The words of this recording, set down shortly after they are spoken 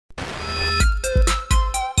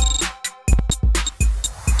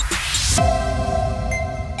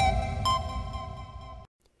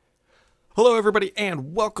Hello, everybody,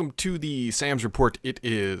 and welcome to the Sam's Report. It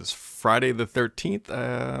is Friday the 13th.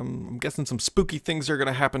 I'm guessing some spooky things are going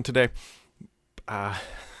to happen today.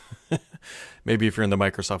 Maybe if you're in the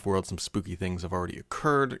Microsoft world, some spooky things have already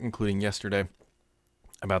occurred, including yesterday.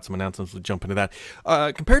 About some announcements, we'll jump into that.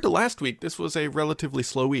 Compared to last week, this was a relatively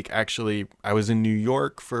slow week. Actually, I was in New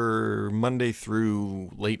York for Monday through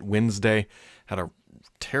late Wednesday. Had a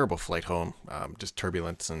terrible flight home, just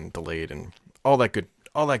turbulence and delayed and all that good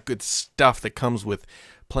stuff that comes with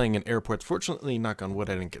playing in airports. Fortunately, knock on wood,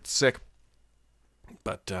 I didn't get sick.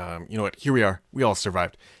 But you know what? Here we are. We all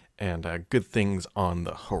survived. And good things on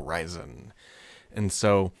the horizon. And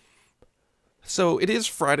so it is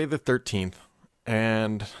Friday the 13th.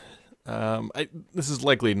 And this is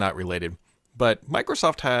likely not related. But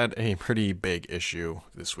Microsoft had a pretty big issue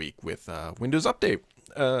this week with Windows Update.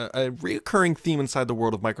 A recurring theme inside the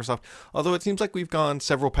world of Microsoft, although it seems like we've gone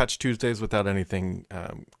several Patch Tuesdays without anything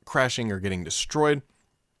crashing or getting destroyed.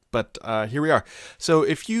 But here we are. So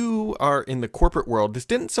if you are in the corporate world, this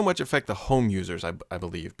didn't so much affect the home users, I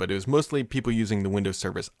believe, but it was mostly people using the Windows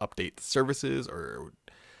Service Update services or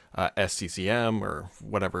SCCM or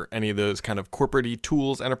whatever, any of those kind of corporate-y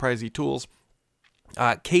tools, enterprise-y tools.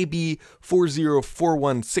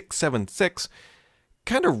 KB4041676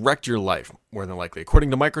 kind of wrecked your life, more than likely. According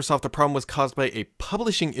to Microsoft, the problem was caused by a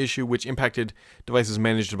publishing issue which impacted devices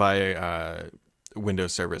managed by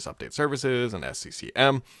Windows Service Update Services and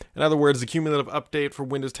SCCM. In other words, the cumulative update for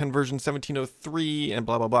Windows 10 version 1703 and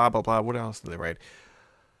blah, blah, blah, blah, blah. What else did they write?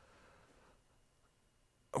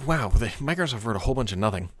 Wow, Microsoft wrote a whole bunch of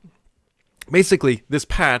nothing. Basically, this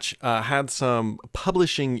patch had some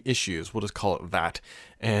publishing issues, we'll just call it that,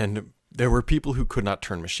 and there were people who could not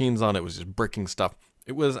turn machines on. It was just breaking stuff.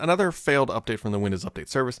 It was another failed update from the Windows Update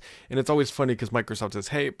Service, and it's always funny because Microsoft says,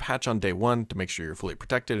 hey, patch on day one to make sure you're fully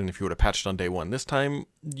protected, and if you would have patched on day one this time,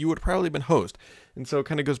 you would have probably been hosed. And so it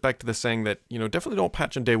kind of goes back to the saying that, you know, definitely don't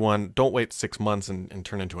patch on day one, don't wait 6 months and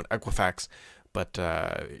turn into an Equifax, but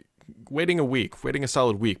waiting a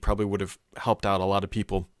solid week probably would have helped out a lot of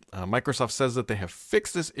people. Microsoft says that they have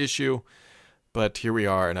fixed this issue, but here we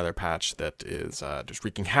are, another patch that is just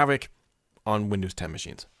wreaking havoc on Windows 10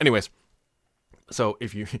 machines. Anyways, so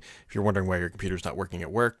if you're wondering why your computer's not working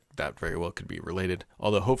at work, that very well could be related.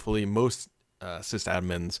 Although hopefully most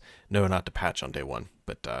sysadmins know not to patch on day one.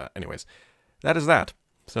 But anyways, that is that.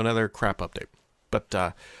 So another crap update.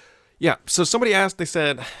 But yeah, so somebody asked, they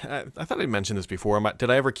said, I thought I'd mentioned this before. Did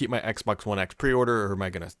I ever keep my Xbox One X pre-order, or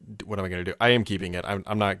what am I gonna do? I am keeping it. I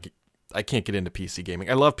can't get into PC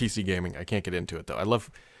gaming. I love PC gaming. I can't get into it though. I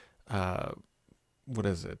love what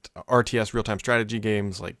is it? RTS real-time strategy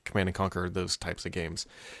games like Command and Conquer, those types of games.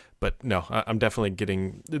 But no, I'm definitely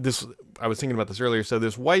getting this. I was thinking about this earlier. So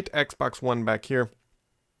this white Xbox One back here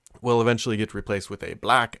will eventually get replaced with a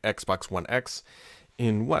black Xbox One X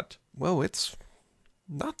in what? Well, it's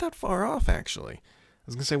not that far off, actually. I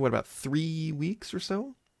was going to say, what, about 3 weeks or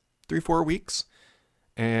so? 3-4 weeks?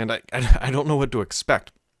 And I don't know what to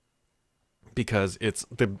expect. Because it's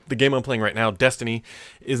the game I'm playing right now, Destiny,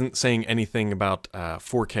 isn't saying anything about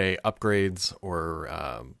 4K upgrades or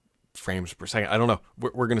frames per second. I don't know.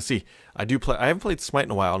 We're going to see. I haven't played Smite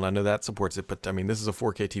in a while, and I know that supports it. But I mean, this is a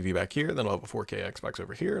 4K TV back here. Then I'll have a 4K Xbox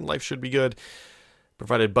over here, and life should be good,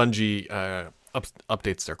 provided Bungie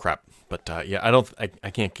updates their crap. But yeah, I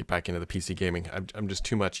can't get back into the PC gaming. I'm just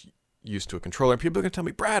too much used to a controller. And people are going to tell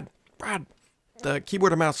me, Brad. The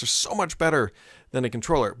keyboard and mouse are so much better than a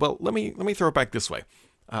controller. Well, let me throw it back this way.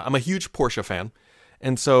 I'm a huge Porsche fan,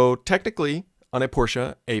 and so technically on a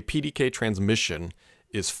Porsche, a PDK transmission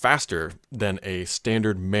is faster than a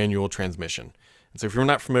standard manual transmission. And so if you're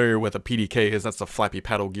not familiar with a PDK, that's a flappy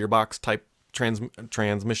paddle gearbox type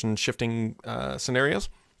transmission shifting scenarios.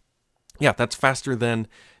 Yeah, that's faster than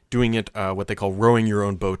doing it what they call rowing your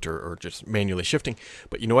own boat or just manually shifting.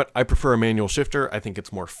 But you know what? I prefer a manual shifter. I think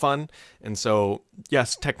it's more fun. And so,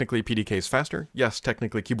 yes, technically PDK is faster. Yes,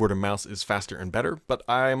 technically keyboard and mouse is faster and better. But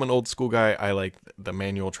I'm an old school guy. I like the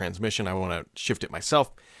manual transmission. I want to shift it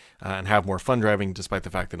myself and have more fun driving, despite the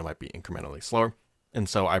fact that it might be incrementally slower. And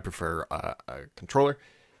so I prefer a controller,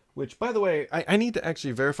 which, by the way, I need to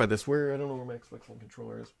actually verify this. I don't know where my Xbox One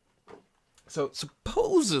controller is. So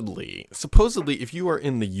supposedly, if you are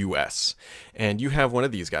in the US and you have one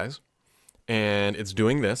of these guys and it's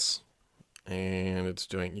doing this and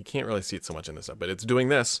you can't really see it so much in this up, but it's doing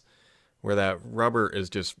this where that rubber is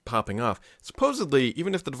just popping off. Supposedly,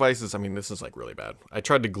 even if the device is, I mean, this is like really bad. I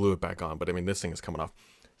tried to glue it back on, but I mean, this thing is coming off.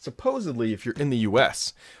 Supposedly, if you're in the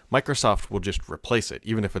US, Microsoft will just replace it,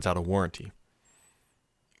 even if it's out of warranty.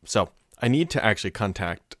 So I need to actually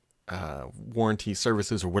contact warranty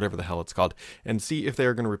services or whatever the hell it's called, and see if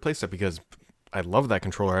they're going to replace that, because I love that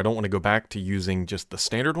controller. I don't want to go back to using just the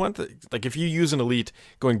standard one. Like if you use an Elite,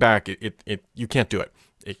 going back, you can't do it.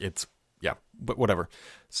 It's yeah, but whatever.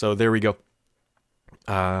 So there we go.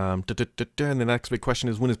 And the next big question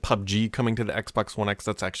is, when is PUBG coming to the Xbox One X?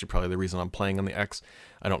 That's actually probably the reason I'm playing on the X.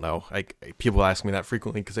 I don't know. People ask me that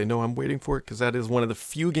frequently because they know I'm waiting for it, because that is one of the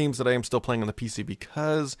few games that I am still playing on the PC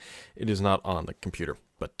because it is not on the computer.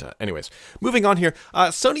 But anyways, moving on here.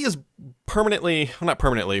 Sony is permanently, well, not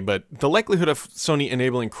permanently, but the likelihood of Sony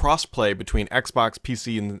enabling crossplay between Xbox,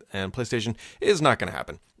 PC, and PlayStation is not going to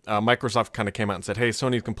happen. Microsoft kind of came out and said, hey,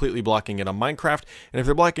 Sony's completely blocking it on Minecraft, and if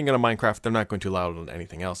they're blocking it on Minecraft, they're not going to allow it on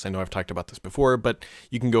anything else. I know I've talked about this before, but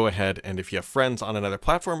you can go ahead, and if you have friends on another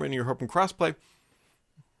platform and you're hoping crossplay,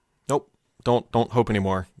 nope, don't hope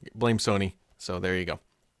anymore. Blame Sony. So there you go.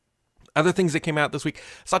 Other things that came out this week,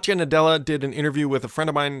 Satya Nadella did an interview with a friend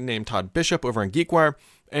of mine named Todd Bishop over on GeekWire,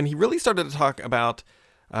 and he really started to talk about,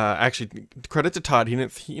 actually, credit to Todd,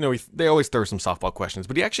 they always throw some softball questions,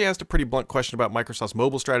 but he actually asked a pretty blunt question about Microsoft's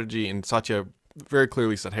mobile strategy, and Satya very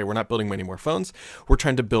clearly said, hey, we're not building many more phones. We're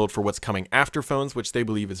trying to build for what's coming after phones, which they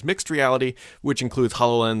believe is mixed reality, which includes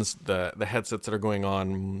HoloLens, the headsets that are going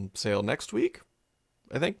on sale next week,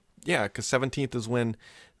 I think. Yeah, because 17th is when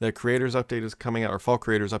the Creators Update is coming out, or Fall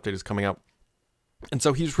Creators Update is coming out. And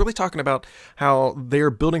so he's really talking about how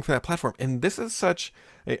they're building for that platform. And this is such,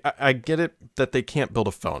 I get it that they can't build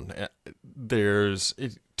a phone.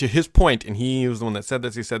 To his point, and he was the one that said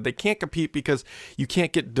this, he said they can't compete because you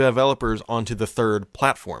can't get developers onto the third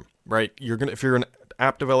platform, right? If you're an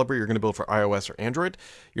app developer, you're going to build for iOS or Android.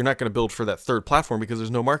 You're not going to build for that third platform because there's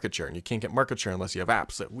no market share, and you can't get market share unless you have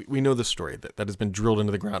apps. We know this story that has been drilled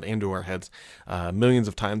into the ground, into our heads millions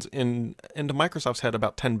of times, into Microsoft's head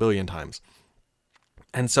about 10 billion times.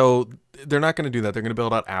 And so they're not going to do that. They're going to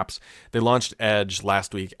build out apps. They launched Edge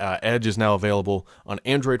last week. Edge is now available on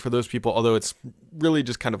Android for those people, although it's really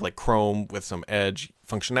just kind of like Chrome with some Edge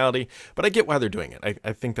functionality. But I get why they're doing it.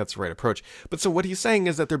 I think that's the right approach. But so what he's saying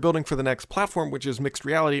is that they're building for the next platform, which is mixed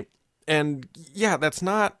reality. And yeah, it's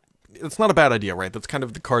not a bad idea, right? That's kind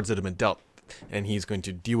of the cards that have been dealt, and he's going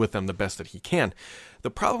to deal with them the best that he can.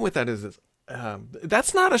 The problem with that is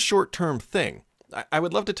that's not a short-term thing. I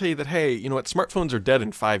would love to tell you that, hey, you know what, smartphones are dead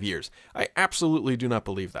in 5 years. I absolutely do not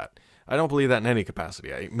believe that. I don't believe that in any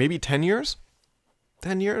capacity. Maybe 10 years?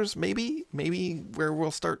 10 years, maybe where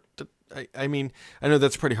we'll start to, I mean, I know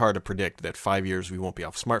that's pretty hard to predict that 5 years we won't be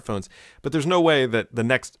off smartphones, but there's no way that the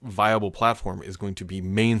next viable platform is going to be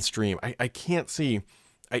mainstream. I cannot see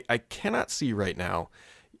right now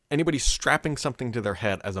anybody strapping something to their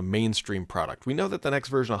head as a mainstream product. We know that the next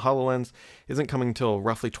version of HoloLens isn't coming until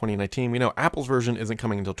roughly 2019. We know Apple's version isn't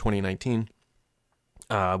coming until 2019.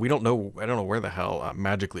 I don't know where the hell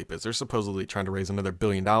Magic Leap is. They're supposedly trying to raise another $1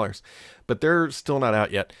 billion, but they're still not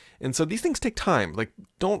out yet. And so these things take time. Like,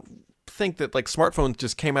 don't think that like smartphones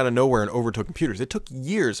just came out of nowhere and overtook computers. It took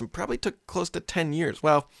years, and probably took close to 10 years.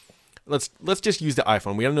 Well, let's just use the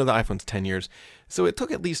iPhone. We all know the iPhone's 10 years. So it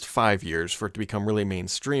took at least 5 years for it to become really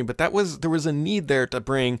mainstream, but there was a need there to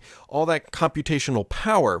bring all that computational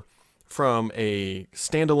power from a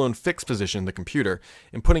standalone fixed position in the computer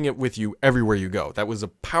and putting it with you everywhere you go. That was a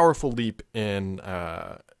powerful leap in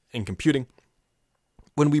computing.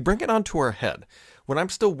 When we bring it onto our head, what I'm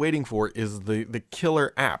still waiting for is the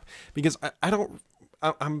killer app, because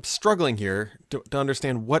I'm struggling here to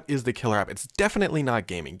understand what is the killer app. It's definitely not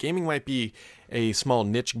gaming. Gaming might be a small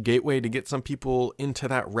niche gateway to get some people into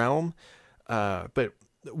that realm. But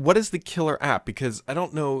what is the killer app? Because I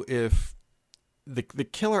don't know if the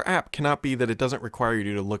killer app cannot be that it doesn't require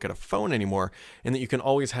you to look at a phone anymore and that you can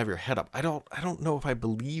always have your head up. I don't know if I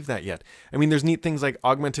believe that yet. I mean, there's neat things like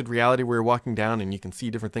augmented reality where you're walking down and you can see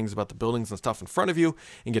different things about the buildings and stuff in front of you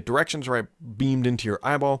and get directions right beamed into your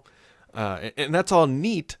eyeball. And that's all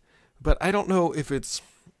neat, but I don't know if it's,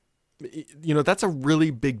 that's a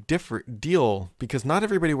really big deal, because not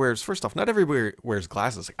everybody wears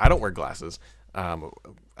glasses. Like, I don't wear glasses.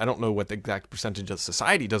 I don't know what the exact percentage of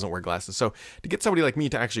society doesn't wear glasses. So to get somebody like me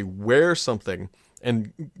to actually wear something,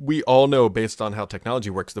 and we all know based on how technology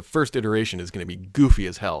works, the first iteration is going to be goofy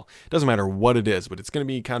as hell. It doesn't matter what it is, but it's going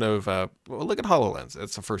to be kind of, look at HoloLens.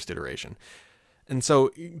 It's the first iteration. And so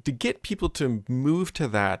to get people to move to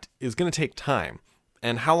that is going to take time.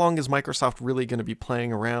 And how long is Microsoft really going to be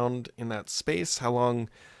playing around in that space? How long?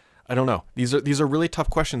 I don't know. These are really tough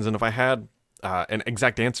questions. And if I had an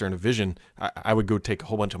exact answer and a vision, I would go take a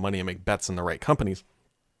whole bunch of money and make bets in the right companies.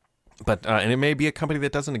 But and it may be a company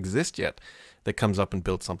that doesn't exist yet that comes up and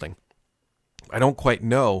builds something. I don't quite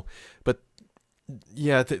know. But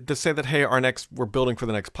Yeah, to say that, hey, we're building for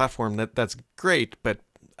the next platform, that's great, but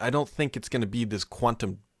I don't think it's going to be this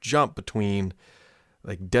quantum jump between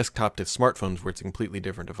like desktop to smartphones where it's a completely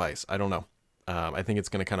different device. I don't know. I think it's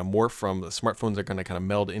going to kind of morph from the smartphones are going to kind of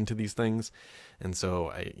meld into these things, and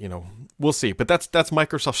so we'll see. But that's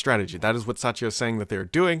Microsoft's strategy. That is what Satya is saying that they're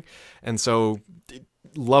doing, and so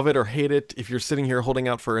love it or hate it. If you're sitting here holding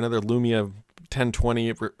out for another Lumia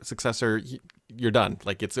 1020 successor, you're done.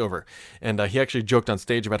 Like, it's over. And he actually joked on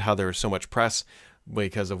stage about how there was so much press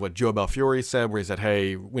because of what Joe Belfiore said, where he said,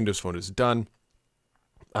 "Hey, Windows Phone is done."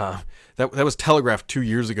 That was telegraphed 2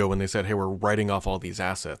 years ago when they said, "Hey, we're writing off all these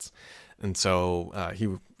assets," and so he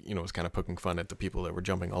was kind of poking fun at the people that were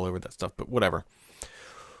jumping all over that stuff. But whatever.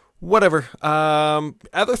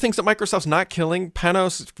 Other things that Microsoft's not killing.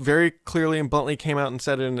 Panos very clearly and bluntly came out and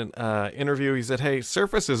said in an interview, he said, "Hey,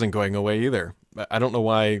 Surface isn't going away either." I don't know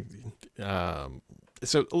why.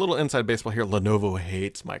 So a little inside baseball here. Lenovo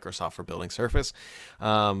hates Microsoft for building Surface.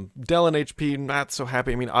 Dell and HP not so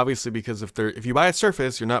happy. I mean, obviously, because if you buy a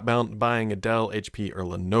Surface, you're not buying a Dell, HP, or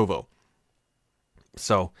Lenovo.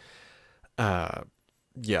 So,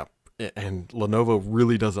 yeah, and Lenovo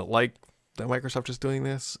really doesn't like that Microsoft is doing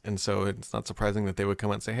this, and so it's not surprising that they would come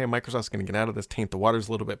out and say, "Hey, Microsoft's going to get out of this, taint the waters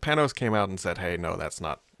a little bit." Panos came out and said, "Hey, no, that's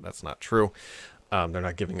not true. They're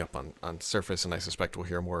not giving up on Surface," and I suspect we'll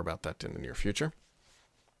hear more about that in the near future.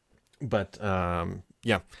 But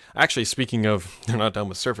yeah, actually, speaking of they're not done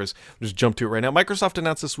with Surface, we'll just jump to it right now. Microsoft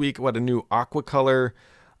announced this week a new Aqua color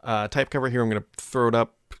type cover here. I'm going to throw it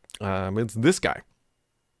up. It's this guy.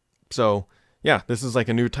 So yeah, this is like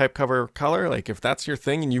a new type cover color. Like, if that's your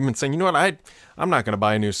thing and you've been saying, "You know what, I'm not going to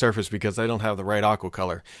buy a new Surface because I don't have the right Aqua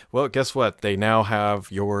color." Well, guess what? They now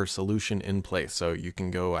have your solution in place. So you can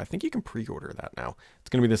go, I think you can pre-order that now. It's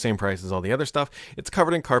going to be the same price as all the other stuff. It's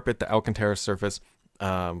covered in carpet, the Alcantara surface,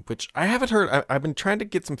 which I haven't heard. I've been trying to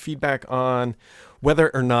get some feedback on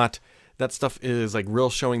whether or not that stuff is like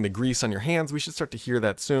real showing the grease on your hands. We should start to hear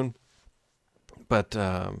that soon. But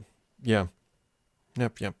yeah.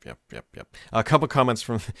 Yep. A couple comments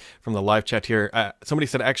from the live chat here. Somebody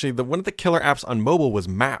said, actually, one of the killer apps on mobile was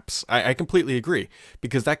Maps. I completely agree,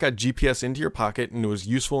 because that got GPS into your pocket and it was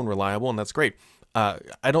useful and reliable, and that's great.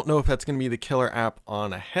 I don't know if that's going to be the killer app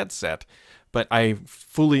on a headset, but I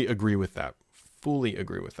fully agree with that.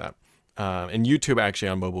 And YouTube actually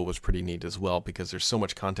on mobile was pretty neat as well, because there's so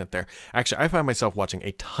much content there. Actually, I find myself watching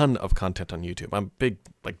a ton of content on YouTube. I'm a big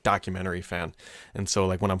documentary fan, and so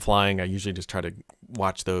when I'm flying, I usually just try to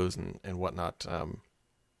watch those and whatnot.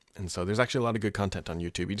 And so there's actually a lot of good content on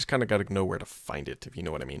YouTube. You just kind of got to know where to find it, if you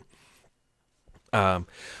know what I mean.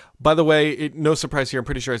 By the way, no surprise here, I'm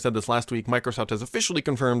pretty sure I said this last week, Microsoft has officially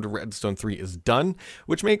confirmed Redstone 3 is done,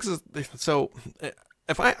 which makes it so...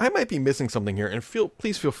 If I might be missing something here, and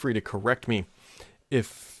please feel free to correct me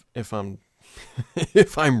if I'm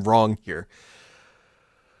if I'm wrong here.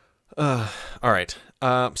 All right.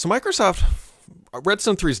 So Microsoft,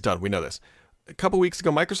 Redstone 3 is done. We know this. A couple weeks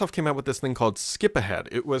ago, Microsoft came out with this thing called Skip Ahead.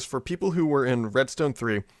 It was for people who were in Redstone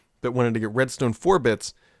 3 but wanted to get Redstone 4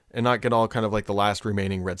 bits and not get all kind of like the last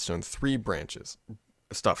remaining Redstone 3 branches.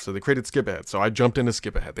 Stuff. So they created Skip Ahead. So I jumped into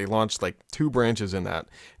Skip Ahead. They launched 2 branches in that.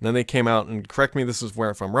 And then they came out and, correct me, this is where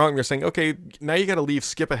if I'm wrong, they're saying, okay, now you got to leave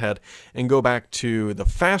Skip Ahead and go back to the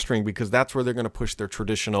fast ring, because that's where they're going to push their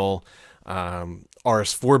traditional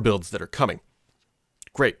RS4 builds that are coming.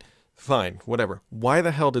 Great. Fine. Whatever. Why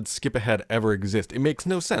the hell did Skip Ahead ever exist? It makes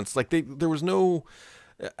no sense. There was no,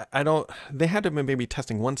 they had to have been maybe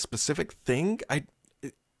testing one specific thing.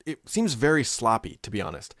 It seems very sloppy, to be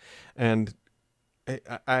honest. And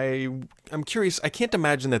I'm curious. I can't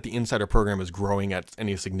imagine that the Insider program is growing at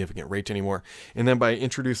any significant rate anymore. And then by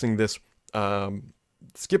introducing this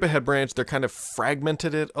Skip Ahead branch, they're kind of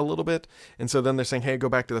fragmented it a little bit. And so then they're saying, hey, go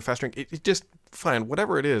back to the fast ring. It just, fine,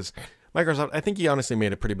 whatever it is. Microsoft, I think you honestly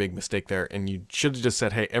made a pretty big mistake there. And you should have just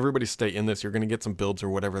said, hey, everybody stay in this. You're going to get some builds or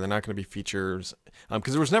whatever. They're not going to be features.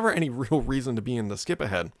 Because there was never any real reason to be in the Skip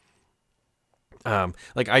Ahead.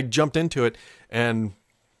 I jumped into it, and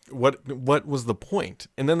what was the point?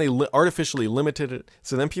 And then they artificially limited it,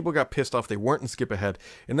 so then people got pissed off they weren't in Skip Ahead,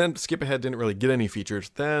 and then Skip Ahead didn't really get any features.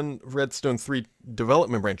 Then Redstone 3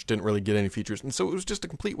 development branch didn't really get any features, and so it was just a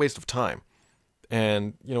complete waste of time.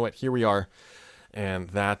 And you know what? Here we are, and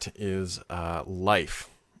that is life.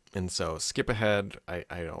 And so Skip Ahead, I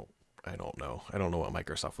don't know. I don't know what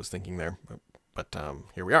Microsoft was thinking there, but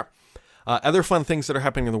here we are. Other fun things that are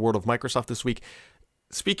happening in the world of Microsoft this week.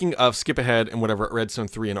 Speaking of skip ahead and whatever Redstone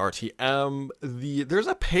 3 and RTM, there's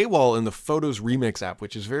a paywall in the Photos Remix app,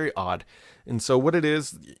 which is very odd. And so what it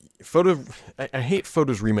is, I hate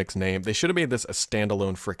Photos Remix name. They should have made this a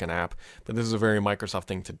standalone frickin' app, but this is a very Microsoft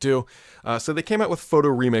thing to do. So they came out with Photo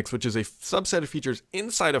Remix, which is a subset of features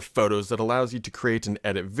inside of Photos that allows you to create and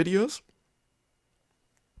edit videos.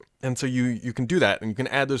 And so you can do that, and you can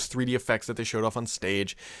add those 3D effects that they showed off on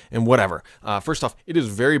stage and whatever. First off, it is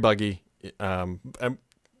very buggy.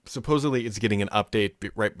 Supposedly it's getting an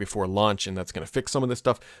update right before launch, and that's going to fix some of this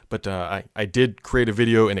stuff. But I did create a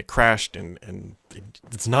video, and it crashed, and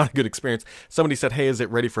it's not a good experience. Somebody said, hey, is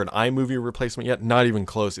it ready for an iMovie replacement yet? Not even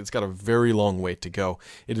close. It's got a very long way to go.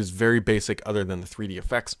 It is very basic other than the 3D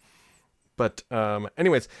effects. But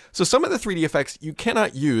anyways, so some of the 3D effects you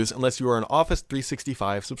cannot use unless you are an Office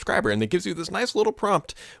 365 subscriber. And it gives you this nice little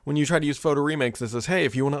prompt when you try to use Photo Remix that says, hey,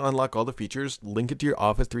 if you want to unlock all the features, link it to your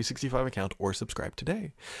Office 365 account or subscribe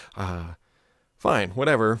today. Fine,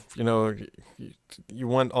 whatever. You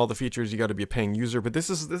want all the features, you got to be a paying user. But this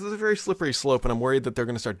is a very slippery slope, and I'm worried that they're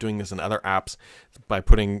going to start doing this in other apps by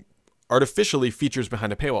putting artificially features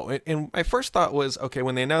behind a paywall. And my first thought was, okay,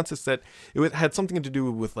 when they announced this, that it had something to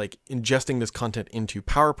do with like ingesting this content into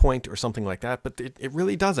PowerPoint or something like that, but it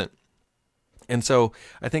really doesn't. And so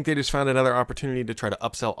I think they just found another opportunity to try to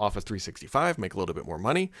upsell Office 365, make a little bit more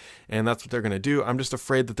money, and that's what they're going to do. I'm just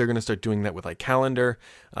afraid that they're going to start doing that with like calendar,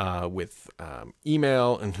 with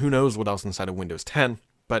email, and who knows what else inside of Windows 10.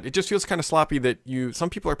 But it just feels kind of sloppy that some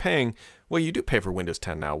people are paying. Well, you do pay for Windows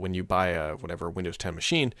 10 now when you buy a Windows 10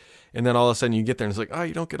 machine, and then all of a sudden you get there and it's like, oh,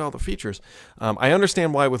 you don't get all the features. I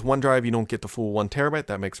understand why with OneDrive you don't get the full 1 terabyte.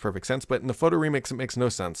 That makes perfect sense. But in the Photo Remix, it makes no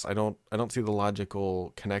sense. I don't see the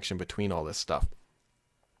logical connection between all this stuff.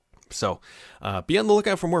 So be on the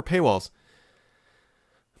lookout for more paywalls.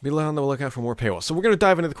 So we're going to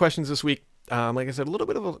dive into the questions this week. Like I said, a little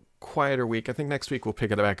bit of a quieter week. I think next week we'll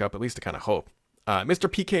pick it back up. At least I kind of hope. Mr.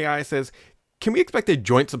 PKI says, can we expect a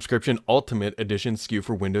joint subscription Ultimate Edition SKU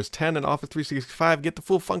for Windows 10 and Office 365? Get the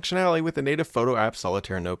full functionality with the native photo app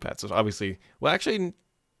Solitaire and Notepad. So obviously, well, actually,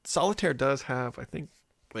 Solitaire does have, I think,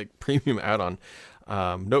 like premium add-on.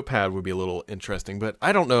 Notepad would be a little interesting, but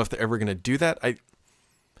I don't know if they're ever going to do that.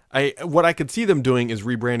 What I could see them doing is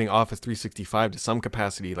rebranding Office 365 to some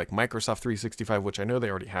capacity, like Microsoft 365, which I know they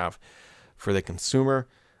already have for the consumer,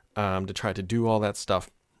 to try to do all that stuff.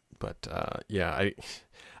 But I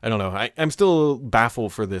don't know. I'm still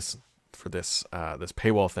baffled for this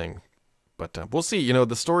paywall thing. But we'll see.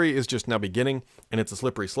 The story is just now beginning, and it's a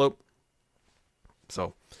slippery slope.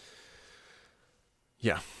 So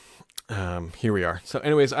yeah, here we are. So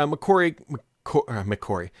anyways, Corey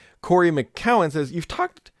McCowan says, You've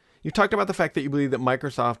talked about the fact that you believe that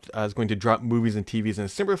Microsoft is going to drop movies and TVs in a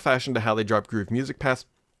similar fashion to how they dropped Groove Music Pass.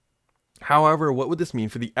 However, what would this mean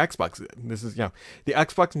for the Xbox? The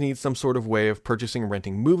Xbox needs some sort of way of purchasing and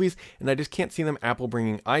renting movies, and I just can't see them Apple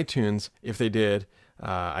bringing iTunes. If they did,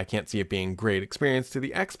 I can't see it being a great experience to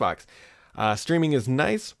the Xbox. Streaming is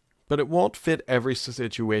nice, but it won't fit every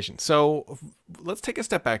situation. So let's take a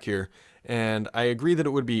step back here, and I agree that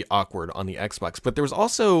it would be awkward on the Xbox, but there was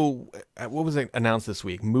also, what was it announced this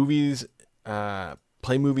week? Play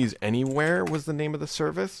Movies Anywhere was the name of the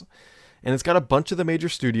service, and it's got a bunch of the major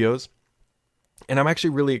studios. And I'm actually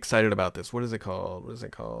really excited about this. What is it called?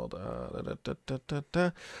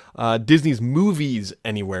 Disney's Movies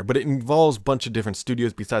Anywhere. But it involves a bunch of different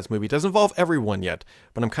studios besides movie. It doesn't involve everyone yet.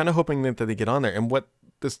 But I'm kind of hoping that they get on there. And what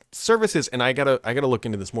this service is, and I gotta look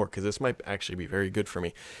into this more because this might actually be very good for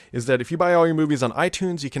me, is that if you buy all your movies on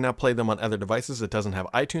iTunes, you can now play them on other devices that doesn't have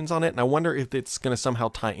iTunes on it. And I wonder if it's going to somehow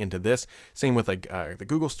tie into this. Same with like the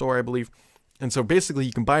Google Store, I believe. And so basically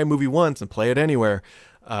you can buy a movie once and play it anywhere.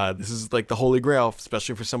 This is like the holy grail,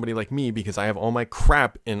 especially for somebody like me, because I have all my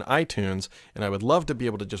crap in iTunes, and I would love to be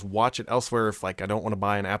able to just watch it elsewhere if like I don't want to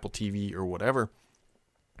buy an Apple TV or whatever.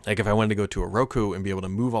 Like if I wanted to go to a Roku and be able to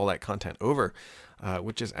move all that content over,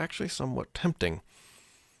 which is actually somewhat tempting.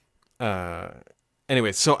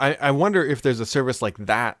 Anyway, so I wonder if there's a service like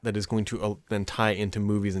that is going to then tie into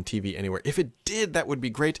Movies and TV Anywhere. If it did, that would be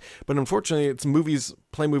great. But unfortunately, it's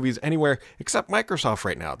Play Movies Anywhere, except Microsoft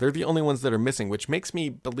right now. They're the only ones that are missing, which makes me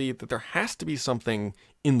believe that there has to be something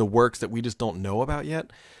in the works that we just don't know about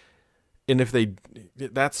yet. And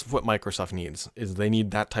that's what Microsoft needs, is they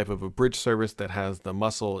need that type of a bridge service that has the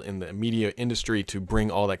muscle in the media industry to bring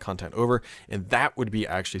all that content over. And that would be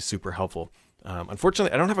actually super helpful.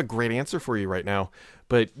 Unfortunately, I don't have a great answer for you right now,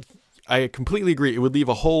 but I completely agree. It would leave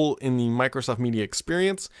a hole in the Microsoft media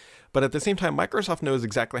experience, but at the same time, Microsoft knows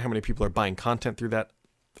exactly how many people are buying content through that.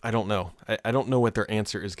 I don't know. I don't know what their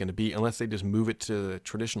answer is going to be unless they just move it to the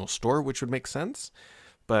traditional store, which would make sense.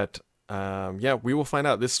 But yeah, we will find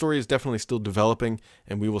out. This story is definitely still developing,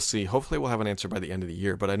 and we will see. Hopefully we'll have an answer by the end of the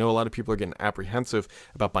year. But I know a lot of people are getting apprehensive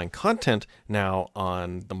about buying content now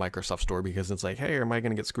on the Microsoft Store because it's like, hey, am I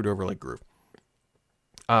going to get screwed over like Groove?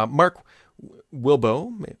 Mark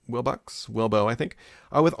Wilbo, I think.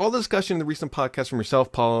 With all the discussion in the recent podcast from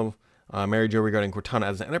yourself, Paul, Mary Jo regarding Cortana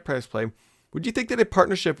as an enterprise play, would you think that a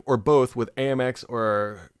partnership or both with AMX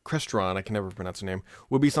or Crestron, I can never pronounce her name,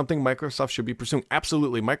 would be something Microsoft should be pursuing?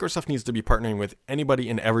 Absolutely. Microsoft needs to be partnering with anybody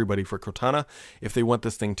and everybody for Cortana if they want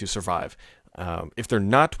this thing to survive. If they're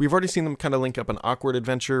not, we've already seen them kind of link up an awkward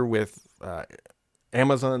adventure with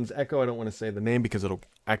Amazon's Echo. I don't want to say the name because it'll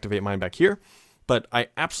activate mine back here. But I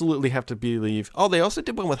absolutely have to believe... Oh, they also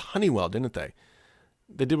did one with Honeywell, didn't they?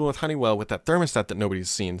 They did one with Honeywell with that thermostat that nobody's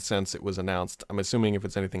seen since it was announced. I'm assuming if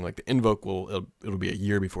it's anything like the Invoke, it'll be a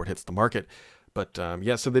year before it hits the market. But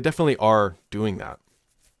yeah, so they definitely are doing that.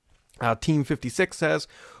 Team 56 says,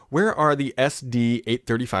 where are the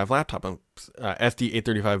SD835 laptops?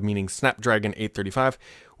 SD835 meaning Snapdragon 835.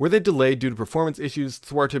 Were they delayed due to performance issues,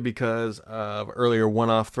 thwarted because of earlier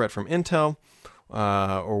one-off threat from Intel,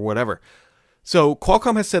 or whatever? So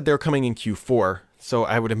Qualcomm has said they're coming in Q4. So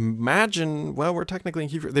I would imagine, well, we're technically in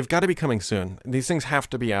Q4. They've got to be coming soon. These things have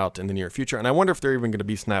to be out in the near future. And I wonder if they're even going to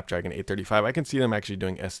be Snapdragon 835. I can see them actually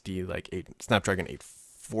doing Snapdragon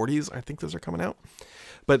 840s. I think those are coming out.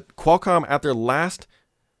 But Qualcomm, at their last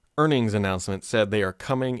earnings announcement, said they are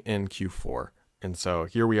coming in Q4. And so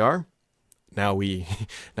here we are. Now we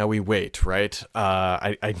wait, right?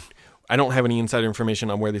 I don't have any insider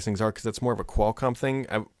information on where these things are because that's more of a Qualcomm thing.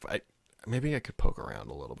 Maybe I could poke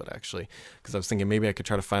around a little bit, actually, because I was thinking maybe I could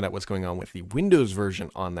try to find out what's going on with the Windows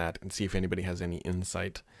version on that and see if anybody has any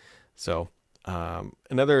insight. So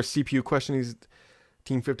another CPU question is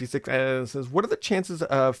Team 56 says, what are the chances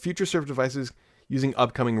of future server devices using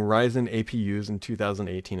upcoming Ryzen APUs in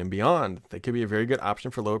 2018 and beyond? They could be a very good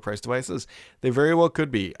option for lower price devices. They very well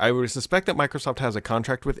could be. I would suspect that Microsoft has a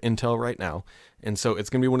contract with Intel right now, and so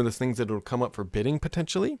it's going to be one of those things that will come up for bidding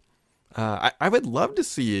potentially. I would love to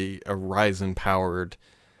see a Ryzen-powered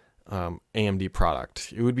AMD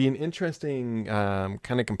product. It would be an interesting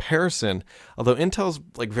kind of comparison, although Intel's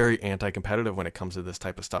like very anti-competitive when it comes to this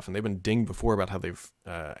type of stuff, and they've been dinged before about how they've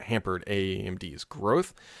hampered AMD's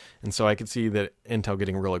growth, and so I could see that Intel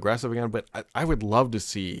getting real aggressive again, but I would love to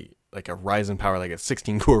see like a Ryzen-powered, like a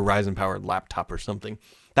 16-core Ryzen-powered laptop or something.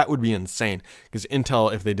 That would be insane, because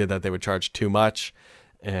Intel, if they did that, they would charge too much.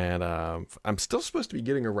 And I'm still supposed to be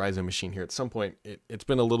getting a Ryzen machine here at some point. It's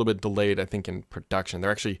been a little bit delayed, I think, in production.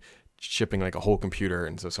 They're actually shipping like a whole computer,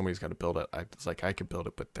 and so somebody's got to build it. It's like, I could build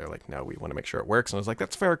it, but they're like, no, we want to make sure it works. And I was like,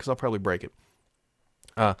 that's fair, because I'll probably break it.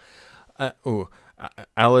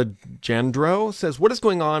 Alejandro says, what is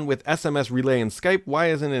going on with SMS Relay and Skype?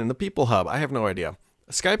 Why isn't it in the People Hub? I have no idea.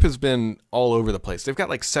 Skype has been all over the place. They've got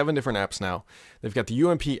like 7 different apps now. They've got the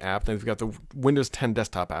UMP app, then they've got the Windows 10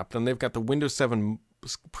 desktop app, then they've got the Windows 7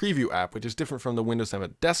 preview app, which is different from the Windows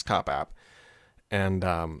 7 desktop app. And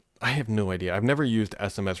I have no idea. I've never used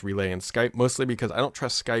SMS Relay and Skype, mostly because I don't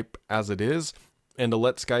trust Skype as it is. And to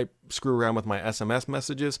let Skype screw around with my SMS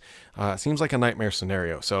messages seems like a nightmare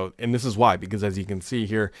scenario. So, and this is why, because as you can see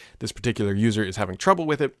here, this particular user is having trouble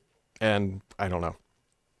with it. And I don't know.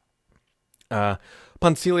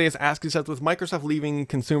 Poncilius asks himself, with Microsoft leaving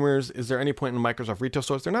consumers, is there any point in Microsoft retail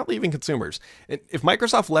stores? They're not leaving consumers. If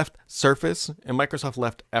Microsoft left Surface and Microsoft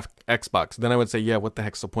left Xbox, then I would say, yeah, what the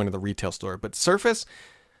heck's the point of the retail store? But Surface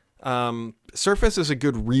is a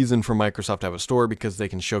good reason for Microsoft to have a store because they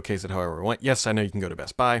can showcase it however they want. Yes, I know you can go to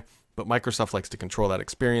Best Buy, but Microsoft likes to control that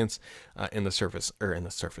experience in the Surface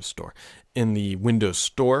store, in the Windows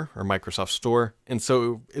Store or Microsoft Store. And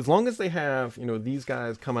so as long as they have, these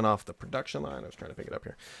guys coming off the production line, I was trying to pick it up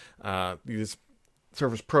here, these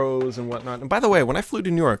Surface Pros and whatnot. And by the way, when I flew to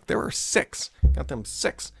New York, there were 6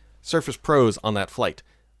 Surface Pros on that flight.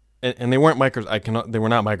 And they weren't they were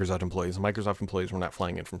not Microsoft employees. Microsoft employees were not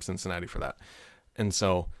flying in from Cincinnati for that. And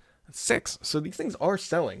so 6. So these things are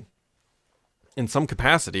selling in some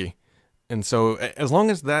capacity. And so as long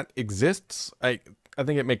as that exists, I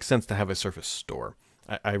think it makes sense to have a Surface store.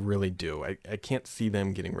 I really do. I can't see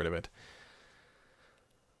them getting rid of it.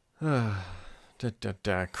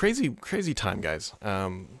 Crazy time, guys. A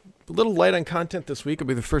little light on content this week. I'll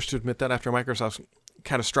be the first to admit that after Microsoft's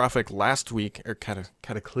catastrophic last week, or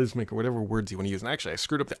cataclysmic, or whatever words you want to use. And actually, I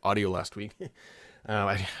screwed up the audio last week.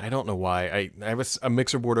 I don't know why. I have a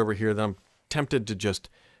mixer board over here that I'm tempted to just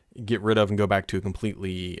get rid of and go back to a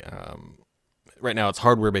completely... right now, it's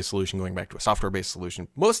hardware-based solution going back to a software-based solution,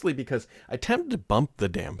 mostly because I tempted to bump the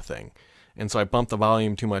damn thing. And so I bumped the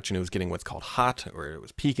volume too much, and it was getting what's called hot, or it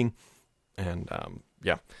was peaking. And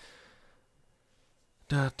yeah.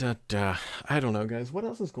 I don't know, guys. What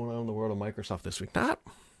else is going on in the world of Microsoft this week? Not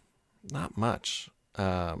much.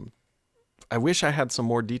 I wish I had some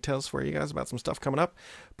more details for you guys about some stuff coming up,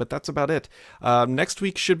 but that's about it. Next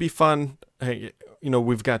week should be fun. Hey,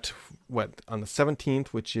 we've got on the 17th,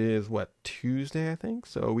 which is Tuesday, I think.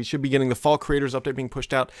 So we should be getting the fall creators update being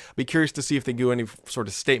pushed out. Be curious to see if they do any sort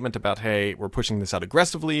of statement about, hey, we're pushing this out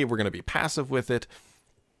aggressively. We're going to be passive with it.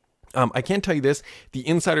 I can tell you this, the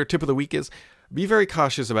insider tip of the week is be very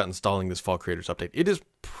cautious about installing this fall creators update. It is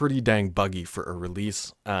pretty dang buggy for a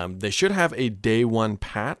release. They should have a day one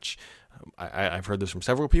patch. I've heard this from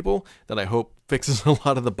several people that I hope fixes a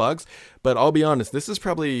lot of the bugs, but I'll be honest, this is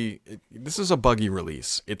a buggy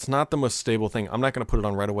release. It's not the most stable thing. I'm not going to put it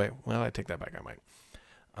on right away. Well, I take that back.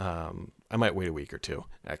 I might wait a week or two,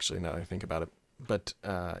 actually, now that I think about it. But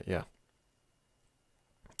yeah.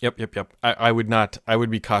 Yep. I would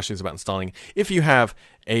be cautious about installing if you have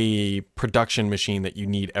a production machine that you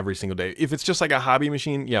need every single day. If it's just like a hobby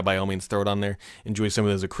machine, yeah, by all means throw it on there. Enjoy some of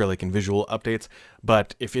those acrylic and visual updates.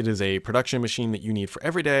 But if it is a production machine that you need for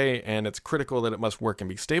every day and it's critical that it must work and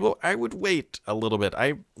be stable, I would wait a little bit.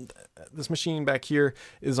 This machine back here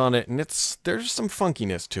is on it, and there's some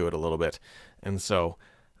funkiness to it a little bit. And so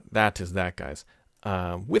that is that, guys.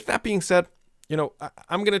 With that being said,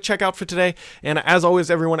 I'm going to check out for today. And as always,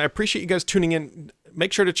 everyone, I appreciate you guys tuning in.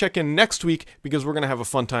 Make sure to check in next week because we're going to have a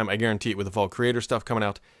fun time, I guarantee it, with the fall creator stuff coming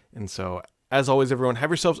out. And so, as always, everyone, have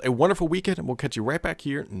yourselves a wonderful weekend, and we'll catch you right back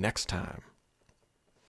here next time.